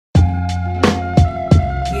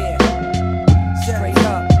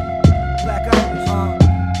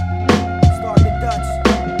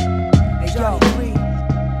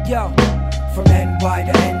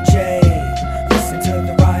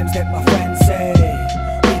NJ.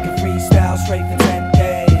 We can freestyle straight for 10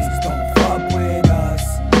 days. Don't fuck with us.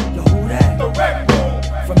 Yo, who that? The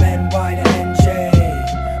WrekRoom. From NY to NJ.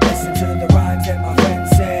 Listen to the rhymes that my friends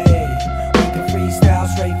say. We can freestyle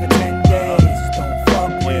straight for 10 days. Don't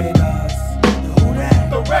fuck with us. Yo, who that?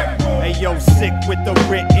 The WrekRoom. Hey yo, sick with the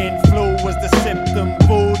written flu was the symptom.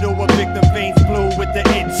 Voodoo, a victim veins blue with the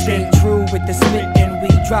Stay instinct. true with the spittin', we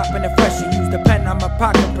dropping the pressure. Use the pen on my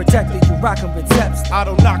pocket, protected. You rockin' with ZEPS. I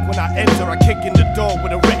don't knock when I enter, I kick in the door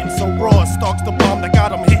with a written so raw. Stalks the bomb that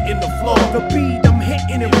got him hitting the floor. The beat, I'm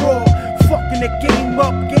hitting it raw. Fucking the game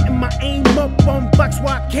up, getting my aim up on blocks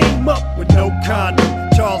where I came up. With no condom,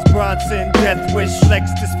 Charles Bronson, death wish.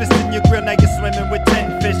 Legs just fist in your grill, now you're swimming with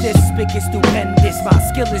 10 fish. This spick is stupendous, my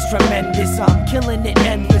skill is tremendous. I'm killing it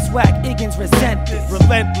endless, whack Iggins resent this.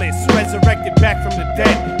 Relentless, resurrected back from the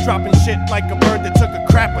dead. Dropping shit like a bird that took a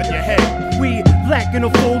crap on your head. We lacking a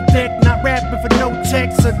full deck, not rapping for no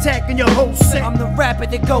checks, attacking your whole set. I'm the rapper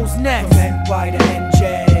that goes next. From NY to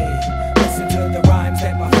NJ, listen to the rhymes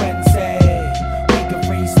that my friends say. We can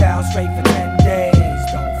freestyle straight for 10 days.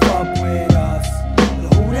 Don't fuck with us. Yo,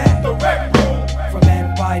 who that? The WrekRoom. From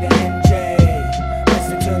NY to NJ,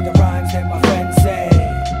 listen to the rhymes that my friends say.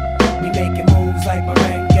 We making moves like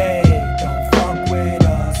merengue. Don't fuck with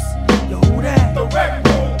us. Yo, who that? The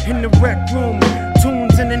WrekRoom. In the rec room,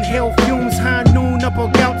 tunes and inhale fumes. High noon, up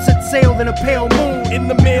on gout, set sail in a pale moon. In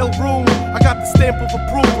the mail room, I got the stamp of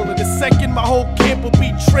approval. In a second, my whole camp will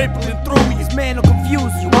be trampling through you. This man will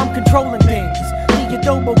confuse you, I'm controlling things. Be your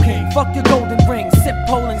Dobo King, fuck your golden ring. Sip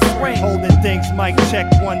Poland spring. Holding things, mic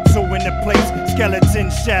check, 1, 2 in the place. Skeleton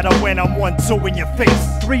shadow when I'm 1, 2 in your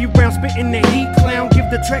face. 3 rounds spitting the heat, clown. Give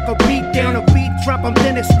the track a beat down, a beat drop. I'm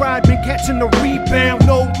Dennis Rodman catching the rebound.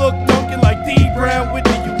 No look dunking like D Brown with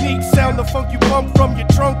the unique sound. The funk you pump from your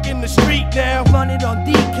trunk in the street now. Run it on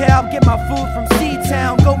decal, get my food from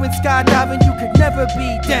C-Town. Going skydiving, you could never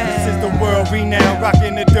be down. This is the world renowned,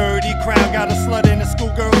 rocking the dirty crown. Got a slut in a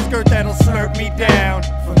schoolgirl skirt that'll slurp me down.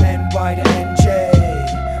 From NY to NJ,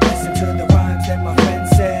 listen to the rhymes that my friends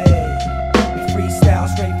say. We freestyle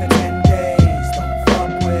straight for 10 days. Don't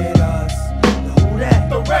fuck with us. Yo, who that?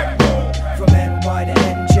 The WrekRoom. From NY to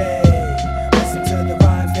NJ, listen to the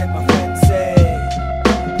rhymes that my friends say.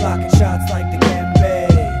 Blocking shots like the Gambay.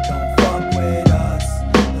 Don't fuck with us.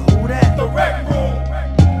 Yo, who that? The WrekRoom.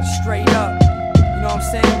 Straight up, you know what I'm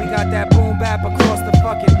saying? We got that boom bap across the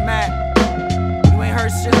fucking map. You ain't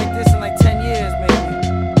heard shit like this in like 10 years, maybe.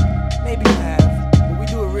 Maybe you have, but we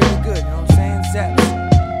do it really good, you know what I'm saying? ZEPS,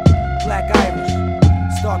 Black Irish,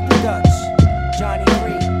 Stark the Dutch, Johnny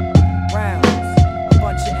Green, Rounds, a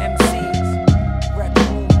bunch of MCs,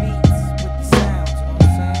 WrekRoom beats with the sounds, you know what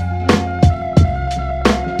I'm saying?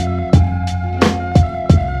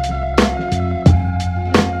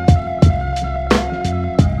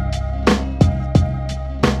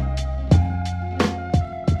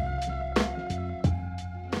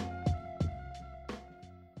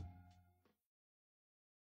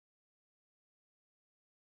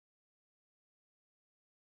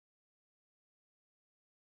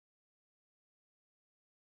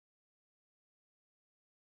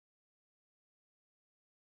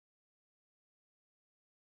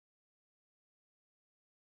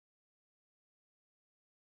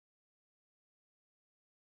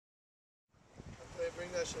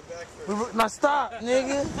 Bring that shit back first. Now stop,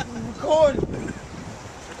 nigga. Recording.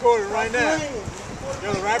 Recording right now.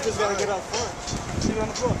 Yo, the rappers gotta get up front. Sit on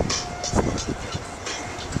the floor.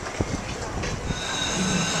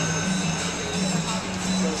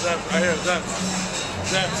 Yo, Zeps, right here, Zeps.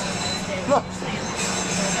 Zeps.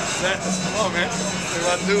 Zeps, come on, man. Look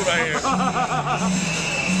what I do right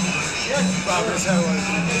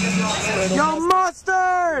here. Yo,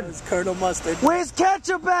 Mustard! It's Colonel Mustard. Where's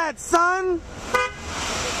ketchup at, son?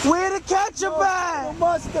 Where the ketchup at?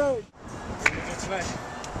 Mustard. What's tonight?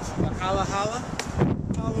 Holla holla.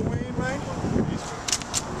 Halloween, right?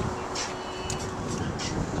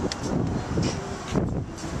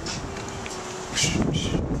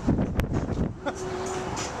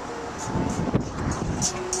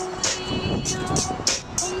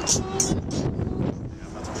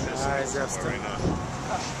 Alright, ZEPS Stark.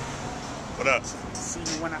 What up? See you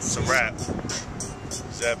when I It's see a you. wrap.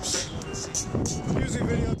 ZEPS. Music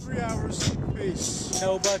video, 3 hours. Peace.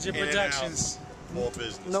 No Budget In and Productions. out. More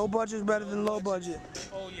business. No budget's better than low budget.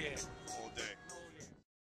 Oh yeah.